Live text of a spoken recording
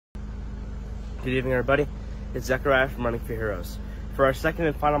Good evening, everybody. It's Zechariah from Running for Heroes. For our second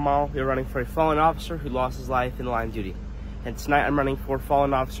and final mile, we are running for a fallen officer who lost his life in the line of duty. And tonight I'm running for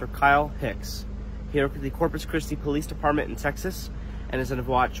fallen officer Kyle Hicks. He worked at the Corpus Christi Police Department in Texas, and his end of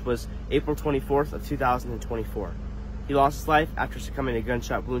watch was April 24th of 2024. He lost his life after succumbing to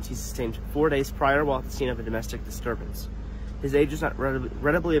gunshot wounds he sustained 4 days prior while at the scene of a domestic disturbance. His age is not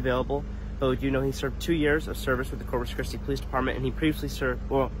readily available, but we do know he served 2 years of service with the Corpus Christi Police Department, and he previously served,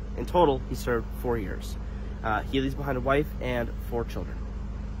 well, in total, he served 4 years. He leaves behind a wife and 4 children.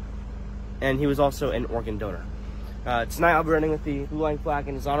 And he was also an organ donor. Tonight I'll be running with the blue line flag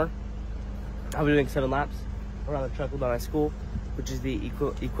in his honor. I'll be doing 7 laps around the track by my school, which is the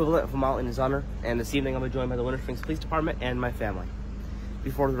equivalent of a mile in his honor. And this evening I'll be joined by the Winter Springs Police Department and my family.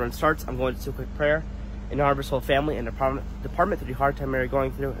 Before the run starts, I'm going to do a quick prayer in honor of his whole family and department through the hard time they're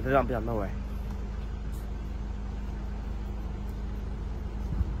going through, and then I'll be on my way.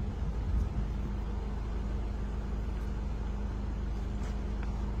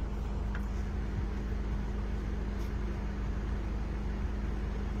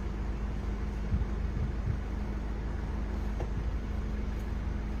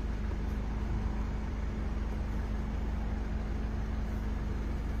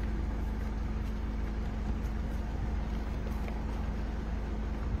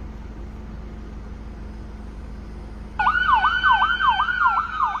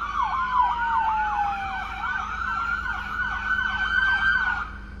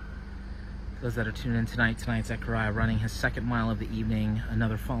 Those that are tuning in tonight, Zechariah running his second mile of the evening,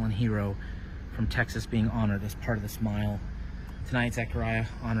 another fallen hero from Texas being honored as part of this mile. Tonight, Zechariah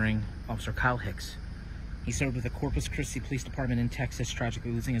honoring Officer Kyle Hicks. He served with the Corpus Christi Police Department in Texas,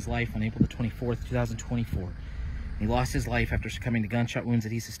 tragically losing his life on April the 24th, 2024. He lost his life after succumbing to gunshot wounds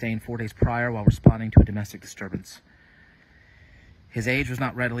that he sustained 4 days prior while responding to a domestic disturbance. His age was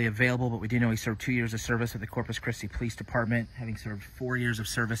not readily available, but we do know he served 2 years of service with the Corpus Christi Police Department, having served 4 years of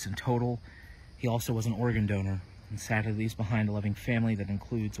service in total. He also was an organ donor and sadly leaves behind a loving family that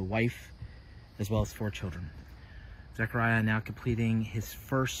includes a wife as well as 4 children. Zechariah now completing his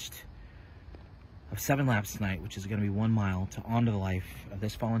first of 7 laps tonight, which is going to be 1 mile, to honor the life of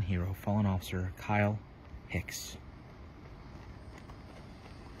this fallen hero, fallen officer Kyle Hicks.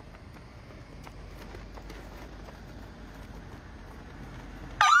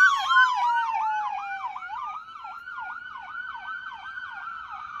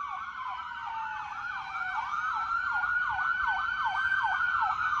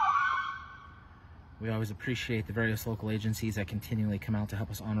 We always appreciate the various local agencies that continually come out to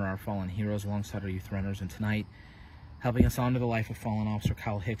help us honor our fallen heroes alongside our youth runners. And tonight, helping us honor the life of fallen officer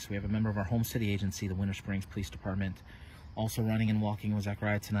Kyle Hicks, we have a member of our home city agency, the Winter Springs Police Department, also running and walking with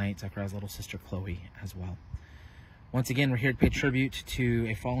Zechariah tonight, Zechariah's little sister Chloe as well. Once again, we're here to pay tribute to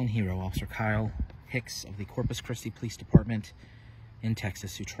a fallen hero, Officer Kyle Hicks of the Corpus Christi Police Department in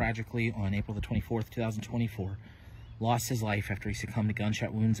Texas, who tragically on April the 24th, 2024, lost his life after he succumbed to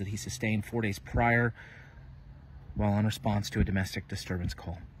gunshot wounds that he sustained 4 days prior while in response to a domestic disturbance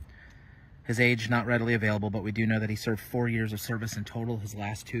call. His age not readily available, but we do know that he served 4 years of service in total, his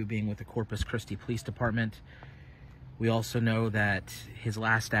last 2 being with the Corpus Christi Police Department. We also know that his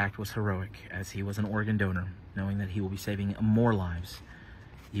last act was heroic, as he was an organ donor, knowing that he will be saving more lives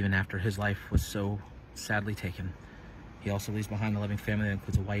even after his life was so sadly taken. He also leaves behind a loving family that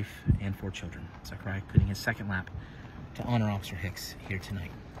includes a wife and 4 children. Zechariah completing his second lap to honor Officer Hicks here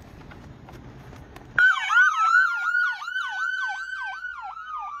tonight.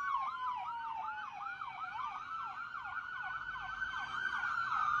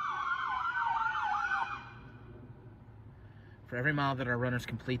 For every mile that our runners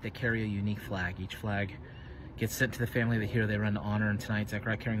complete, they carry a unique flag. Each flag gets sent to the family of the hero they run to honor, and tonight,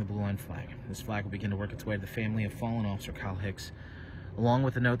 Zechariah carrying the blue line flag. This flag will begin to work its way to the family of fallen officer Kyle Hicks, along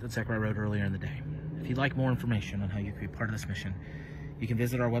with the note that Zechariah wrote earlier in the day. If you'd like more information on how you can be part of this mission, you can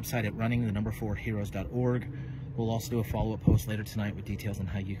visit our website at running4heroes.org. We'll also do a follow-up post later tonight with details on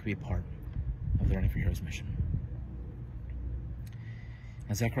how you can be a part of the Running for Heroes mission.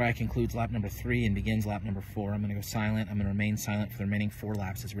 As Zechariah concludes lap number 3 and begins lap number 4, I'm going to go silent. I'm going to remain silent for the remaining 4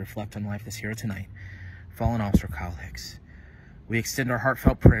 laps as we reflect on life this hero tonight, fallen officer Kyle Hicks. We extend our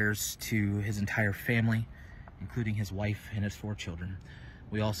heartfelt prayers to his entire family, including his wife and his 4 children.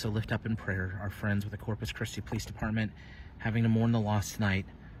 We also lift up in prayer our friends with the Corpus Christi Police Department having to mourn the loss tonight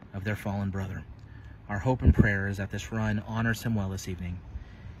of their fallen brother. Our hope and prayer is that this run honors him well this evening,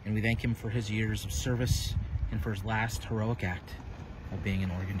 and we thank him for his years of service and for his last heroic act of being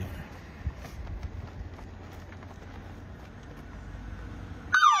an organ donor.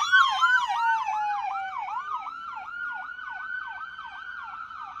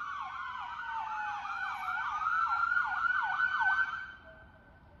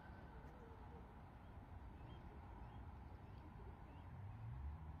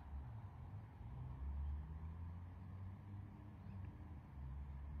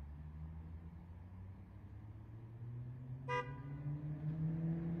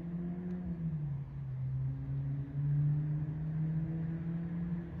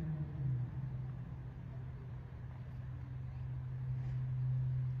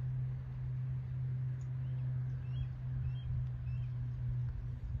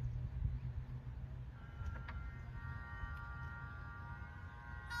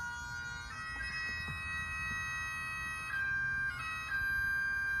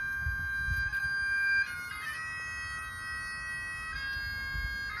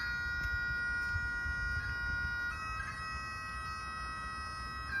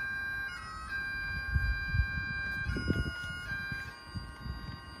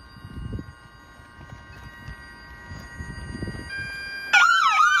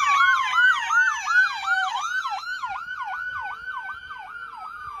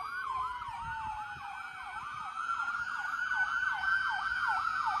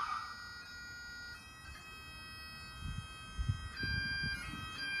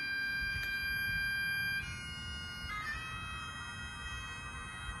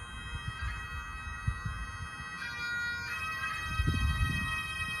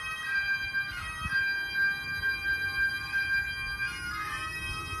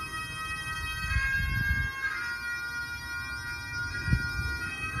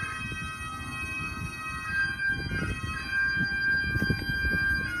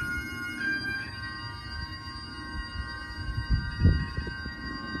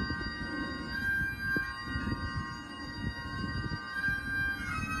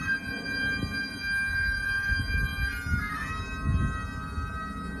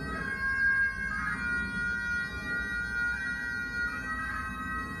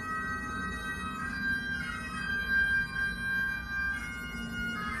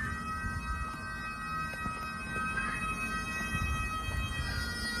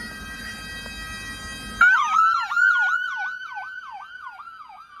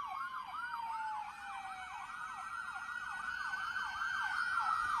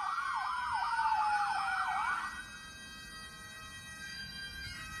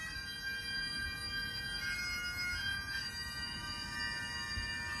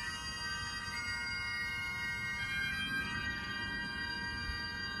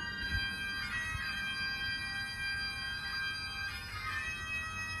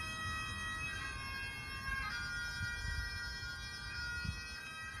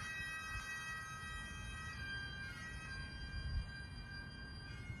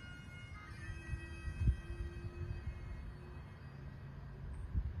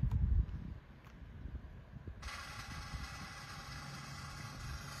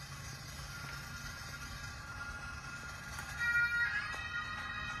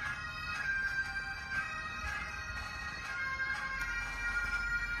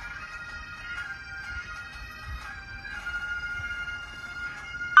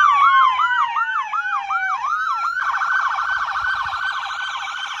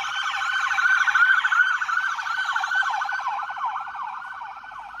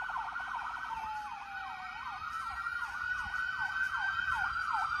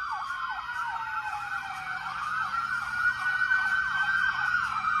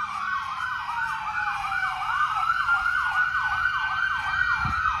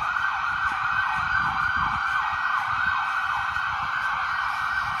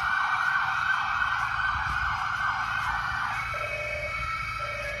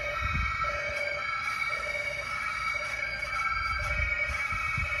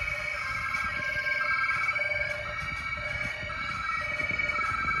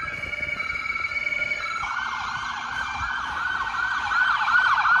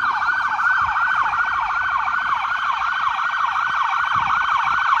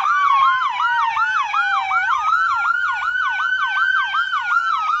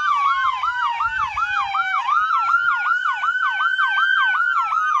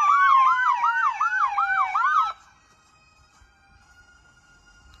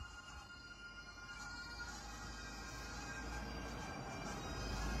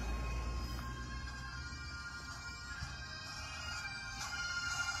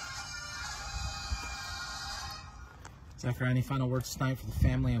 Zachary, any final words tonight for the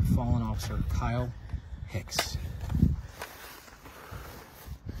family of fallen officer Kyle Hicks?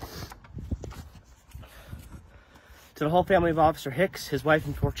 To the whole family of Officer Hicks, his wife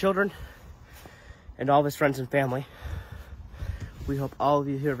and 4 children, and all of his friends and family, we hope all of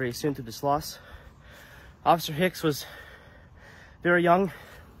you hear very soon through this loss. Officer Hicks was very young.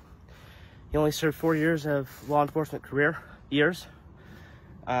 He only served 4 years of law enforcement career years.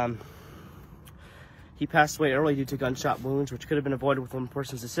 He passed away early due to gunshot wounds, which could have been avoided with one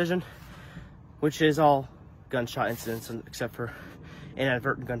person's decision, which is all gunshot incidents except for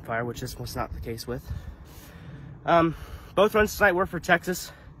inadvertent gunfire, which this was not the case with. Both runs tonight were for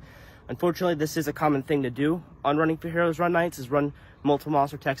Texas. Unfortunately, this is a common thing to do on Running for Heroes run nights, is run multiple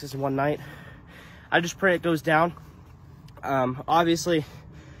miles for Texas in one night. I just pray it goes down. Obviously,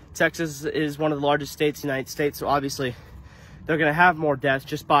 Texas is one of the largest states in the United States, so obviously they're going to have more deaths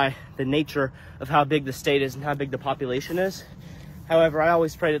just by the nature of how big the state is and how big the population is. However, I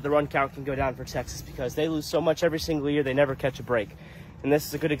always pray that the run count can go down for Texas because they lose so much every single year, they never catch a break. And this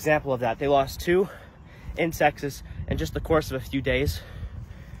is a good example of that. They lost 2 in Texas in just the course of a few days.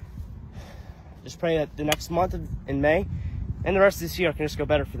 Just pray that the next month in May and the rest of this year can just go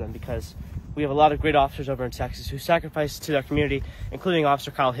better for them, because we have a lot of great officers over in Texas who sacrificed to their community, including Officer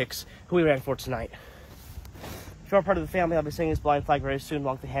Kyle Hicks, who we ran for tonight. If you're part of the family, I'll be singing this blind flag very soon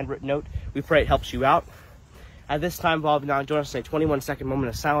along with the handwritten note. We pray it helps you out. At this time, Bob, now join us in a 21-second moment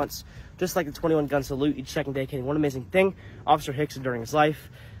of silence, just like the 21 gun salute, each second dedicating one amazing thing Officer Hicks did during his life.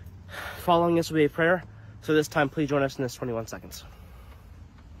 Following this will be a prayer, so this time please join us in this 21 seconds.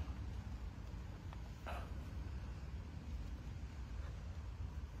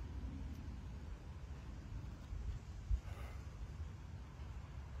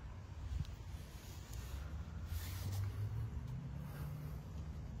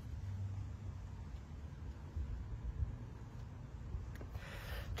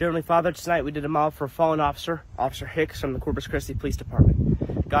 Dear Heavenly Father, tonight we did a mile for a fallen officer, Officer Hicks from the Corpus Christi Police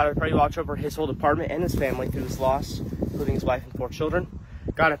Department. God, I pray you watch over his whole department and his family through this loss, including his wife and 4 children.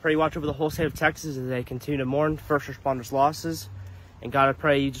 God, I pray you watch over the whole state of Texas as they continue to mourn first responders' losses. And God, I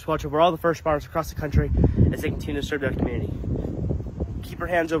pray you just watch over all the first responders across the country as they continue to serve their community. Keep your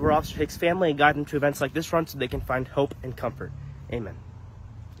hands over Officer Hicks' family and guide them to events like this run so they can find hope and comfort. Amen.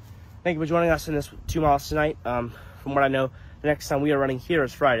 Thank you for joining us in this 2 miles tonight. From what I know, the next time we are running here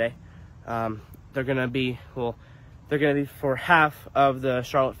is Friday. They're going to be for half of the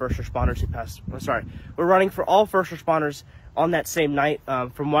Charlotte first responders who passed. We're running for all first responders on that same night.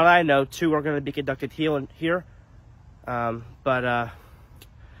 From what I know, 2 are going to be conducted here. We hope all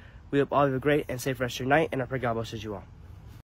of you have a great and safe rest of your night, and I pray God blesses you all.